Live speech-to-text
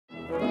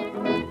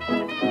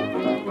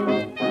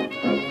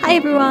Hi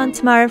everyone,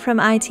 Tamara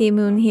from IT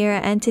Moon here,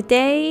 and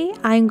today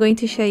I'm going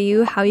to show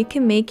you how you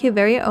can make your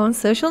very own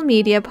social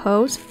media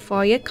post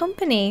for your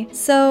company.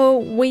 So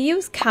we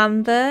use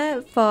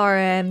Canva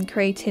for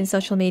creating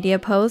social media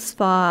posts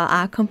for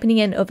our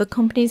company and other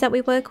companies that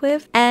we work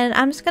with, and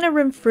I'm just going to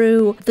run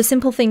through the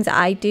simple things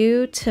I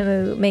do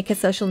to make a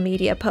social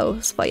media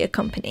post for your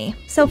company.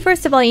 So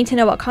first of all, you need to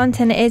know what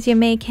content it is you're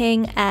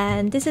making,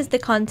 and this is the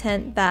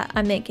content that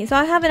I'm making. So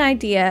I have an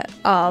idea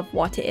of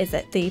what it is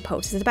that the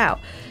post is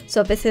about.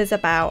 So this is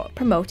about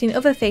promoting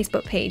other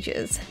Facebook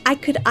pages. I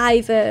could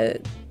either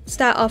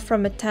start off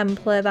from a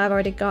template that I've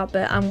already got,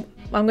 but I'm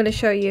going to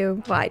show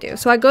you what I do.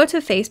 So I go to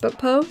Facebook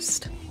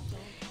post.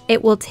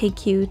 It will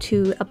take you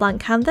to a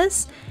blank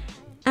canvas,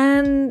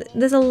 and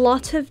there's a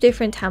lot of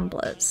different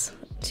templates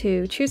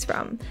to choose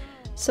from.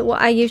 So what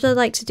I usually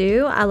like to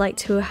do, I like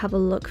to have a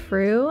look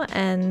through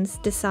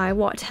and decide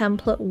what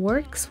template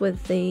works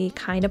with the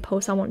kind of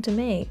post I want to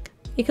make.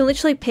 You can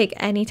literally pick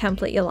any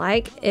template you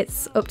like,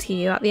 it's up to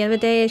you. At the end of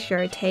the day, it's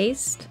your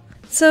taste.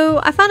 So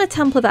I found a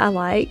template that I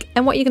like,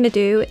 and what you're going to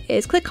do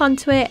is click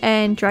onto it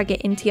and drag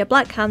it into your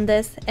black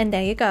canvas, and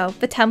there you go,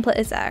 the template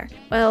is there.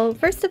 Well,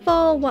 first of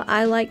all, what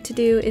I like to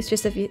do is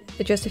just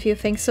adjust a few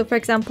things. So for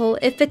example,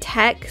 if the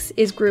text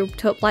is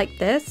grouped up like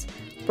this,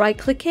 right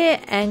click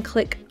it and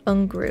click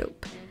ungroup.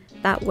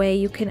 That way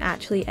you can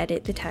actually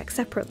edit the text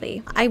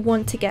separately. I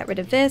want to get rid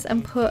of this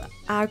and put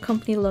our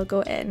company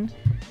logo in.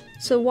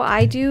 So what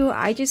I do,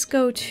 I just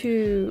go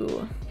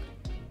to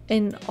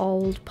an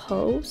old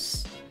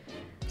post.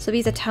 So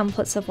these are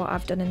templates of what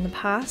I've done in the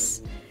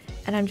past.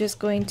 And I'm just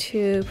going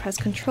to press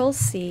Ctrl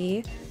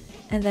C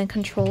and then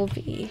Ctrl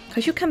V,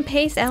 because you can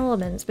paste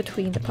elements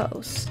between the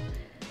posts.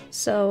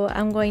 So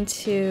I'm going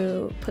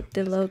to put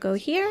the logo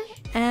here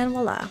and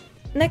voila.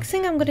 Next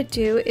thing I'm going to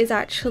do is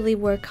actually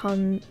work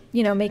on,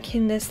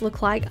 making this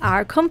look like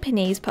our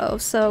company's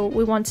post. So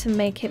we want to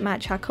make it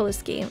match our color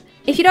scheme.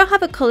 If you don't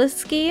have a color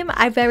scheme,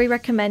 I very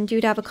recommend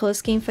you to have a color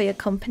scheme for your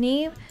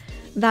company.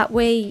 That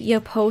way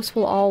your post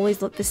will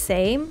always look the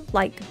same.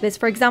 Like this,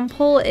 for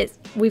example,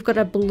 we've got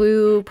a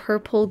blue,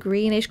 purple,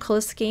 greenish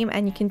color scheme,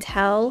 and you can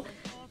tell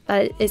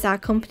that it's our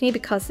company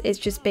because it's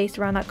just based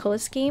around that color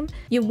scheme.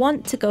 You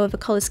want to go with a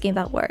color scheme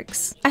that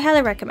works. I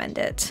highly recommend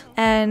it.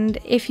 And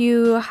if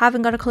you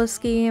haven't got a color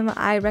scheme,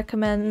 I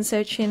recommend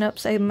searching up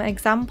some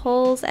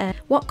examples and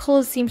what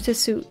colors seems to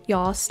suit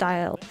your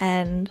style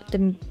and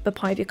the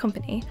point of your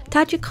company. To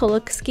add your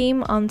color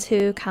scheme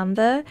onto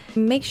Canva,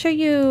 make sure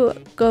you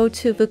go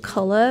to the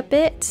color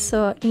bit.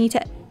 So you need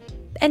to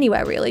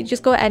anywhere really,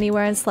 just go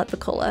anywhere and select the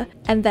color,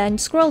 and then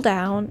scroll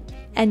down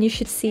and you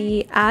should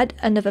see add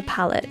another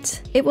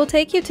palette. It will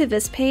take you to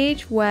this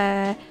page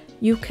where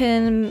you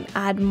can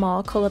add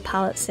more color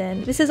palettes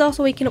in. This is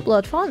also where you can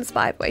upload fonts,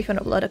 by the way, if you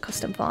want to upload a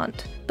custom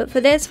font. But for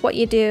this, what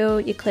you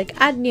do, you click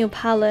add new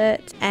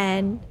palette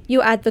and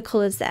you add the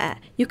colors there.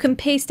 You can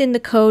paste in the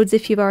codes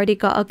if you've already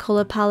got a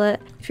color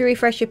palette. If you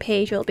refresh your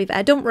page, it'll be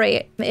there. Don't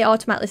worry, it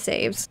automatically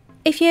saves.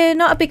 If you're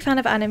not a big fan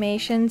of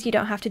animations, you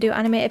don't have to do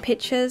animated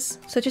pictures.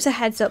 So just a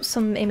heads up,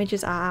 some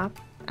images are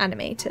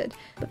animated,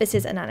 but this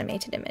is an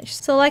animated image.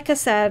 So like I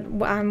said,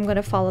 I'm going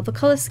to follow the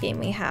color scheme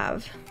we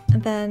have,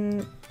 and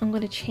then I'm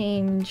going to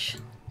change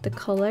the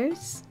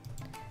colors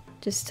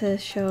just to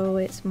show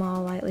it's more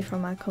lightly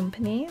from our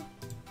company.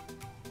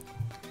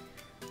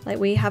 Like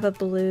we have a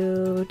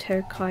blue,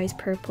 turquoise,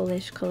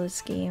 purplish color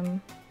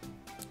scheme.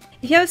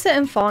 If you have a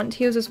certain font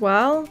to use as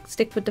well,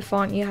 stick with the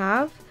font you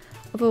have.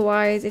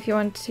 Otherwise, if you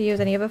want to use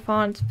any other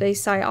font, the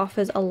site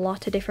offers a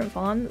lot of different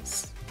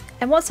fonts.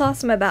 And what's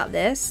awesome about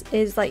this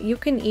is like you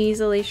can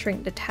easily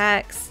shrink the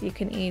text, you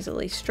can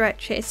easily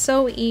stretch it. It's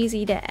so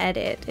easy to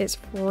edit, it's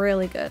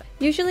really good.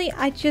 Usually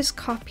I just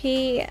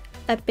copy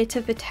a bit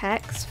of the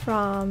text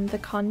from the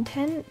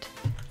content.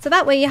 So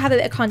that way you have a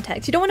bit of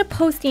context. You don't want to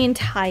post the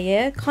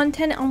entire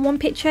content on one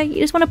picture,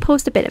 you just want to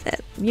post a bit of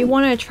it. You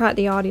want to attract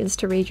the audience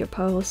to read your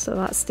post, so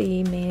that's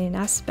the main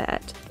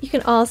aspect. You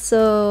can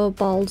also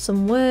bold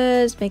some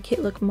words, make it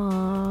look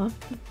more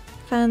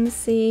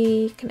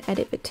fancy, you can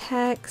edit the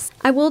text.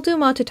 I will do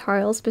more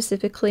tutorials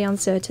specifically on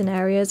certain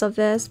areas of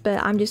this,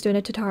 but I'm just doing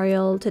a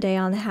tutorial today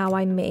on how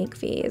I make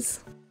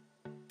these.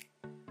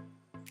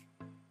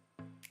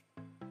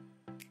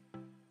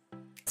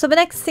 So the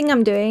next thing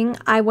I'm doing,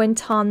 I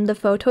went on the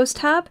Photos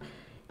tab.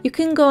 You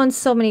can go on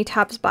so many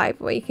tabs, by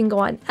the way. You can go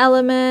on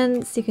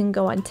Elements, you can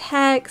go on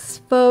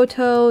Text,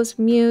 Photos,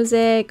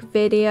 Music,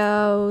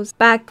 Videos,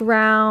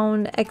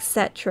 Background,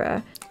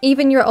 etc.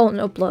 Even your own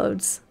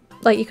uploads.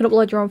 Like you can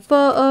upload your own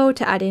photo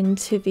to add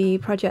into the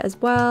project as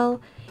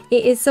well.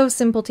 It is so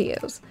simple to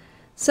use.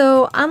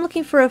 So I'm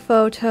looking for a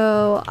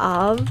photo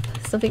of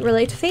something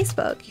related to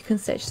Facebook. You can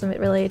search something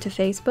related to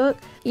Facebook.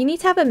 You need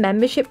to have a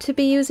membership to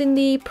be using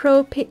the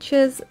Pro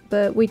pictures,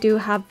 but we do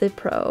have the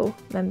Pro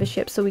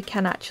membership, so we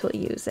can actually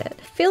use it.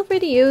 Feel free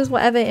to use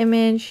whatever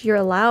image you're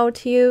allowed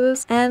to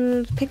use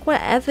and pick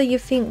whatever you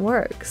think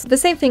works. The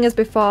same thing as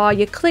before,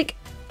 you click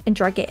and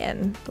drag it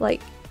in.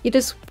 Like you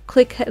just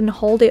click and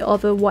hold it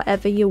over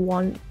whatever you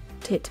want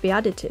it to be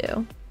added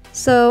to.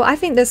 So I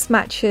think this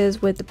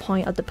matches with the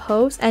point of the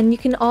post, and you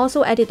can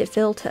also edit the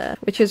filter,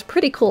 which is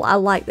pretty cool. I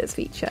like this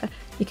feature.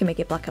 You can make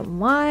it black and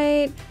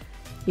white.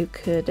 You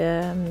could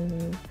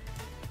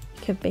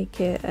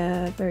make it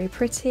very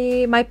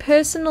pretty. My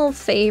personal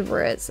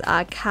favorites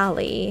are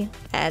Kali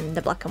and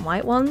the black and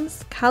white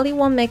ones. Kali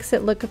one makes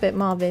it look a bit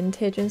more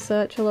vintage and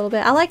such a little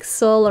bit. I like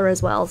Solar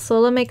as well.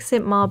 Solar makes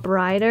it more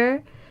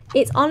brighter.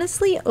 It's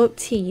honestly up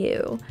to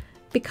you,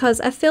 because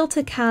a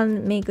filter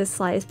can make the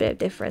slightest bit of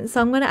difference.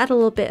 So I'm going to add a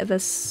little bit of a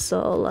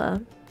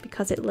Solar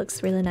because it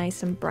looks really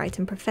nice and bright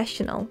and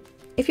professional.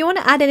 If you want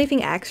to add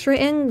anything extra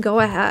in, go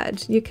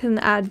ahead. You can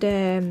add,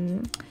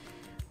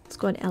 let's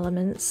go on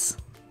elements,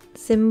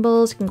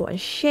 symbols, you can go on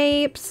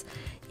shapes,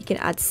 you can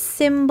add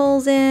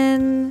symbols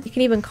in, you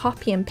can even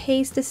copy and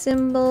paste the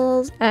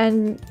symbols,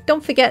 and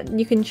don't forget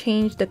you can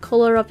change the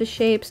color of the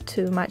shapes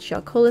to match your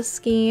color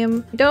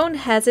scheme. Don't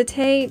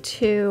hesitate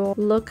to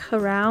look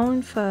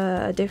around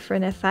for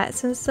different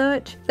effects and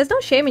such. There's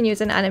no shame in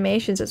using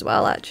animations as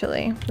well,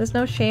 actually. There's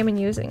no shame in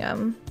using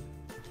them.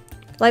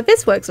 Like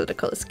this works with the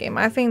color scheme.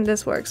 I think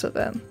this works with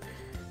it.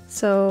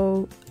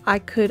 So I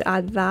could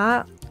add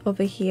that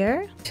over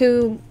here.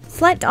 To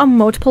select on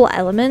multiple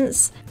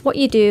elements, what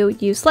you do,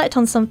 you select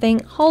on something,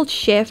 hold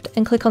shift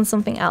and click on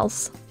something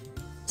else.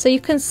 So you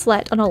can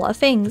select on a lot of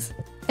things.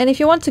 And if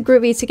you want to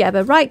group these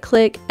together, right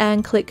click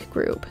and click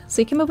group.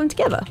 So you can move them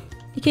together.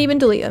 You can even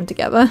delete them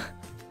together,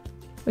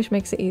 which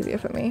makes it easier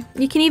for me.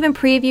 You can even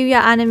preview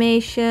your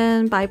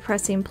animation by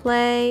pressing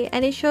play,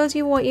 and it shows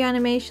you what your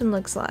animation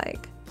looks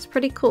like. It's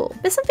pretty cool.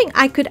 There's something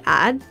I could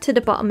add to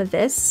the bottom of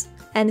this,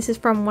 and this is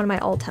from one of my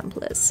old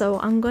templates. So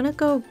I'm gonna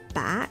go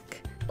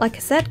back. Like I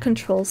said,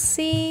 Control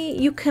C.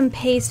 You can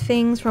paste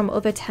things from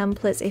other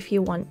templates if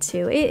you want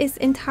to. It is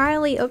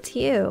entirely up to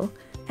you.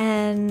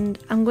 And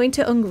I'm going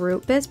to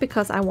ungroup this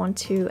because I want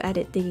to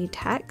edit the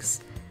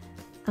text.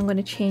 I'm going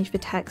to change the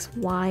text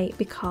white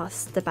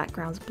because the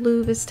background's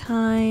blue this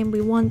time.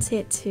 We want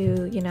it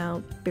to, you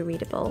know, be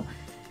readable.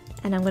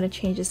 And I'm going to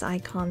change this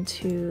icon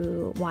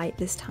to white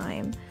this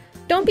time.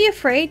 Don't be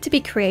afraid to be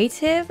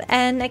creative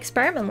and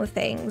experiment with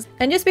things.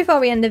 And just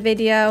before we end the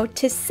video,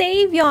 to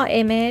save your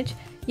image,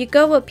 you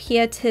go up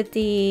here to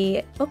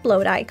the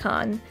upload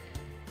icon.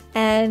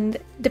 And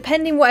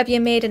depending whether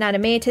you made an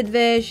animated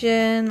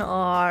version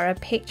or a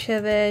picture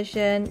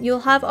version, you'll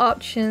have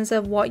options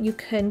of what you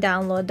can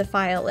download the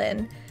file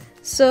in.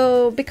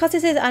 So because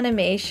this is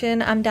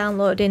animation, I'm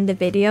downloading the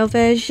video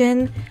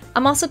version.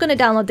 I'm also going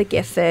to download the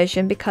GIF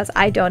version because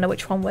I don't know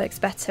which one works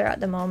better at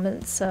the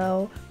moment,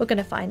 so we're going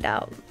to find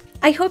out.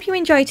 I hope you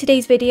enjoyed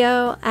today's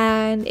video,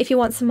 and if you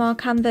want some more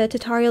Canva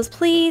tutorials,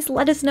 please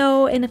let us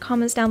know in the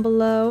comments down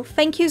below.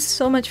 Thank you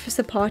so much for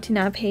supporting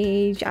our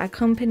page, our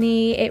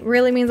company. It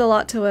really means a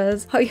lot to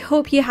us. I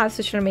hope you have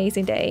such an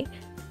amazing day.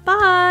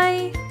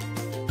 Bye!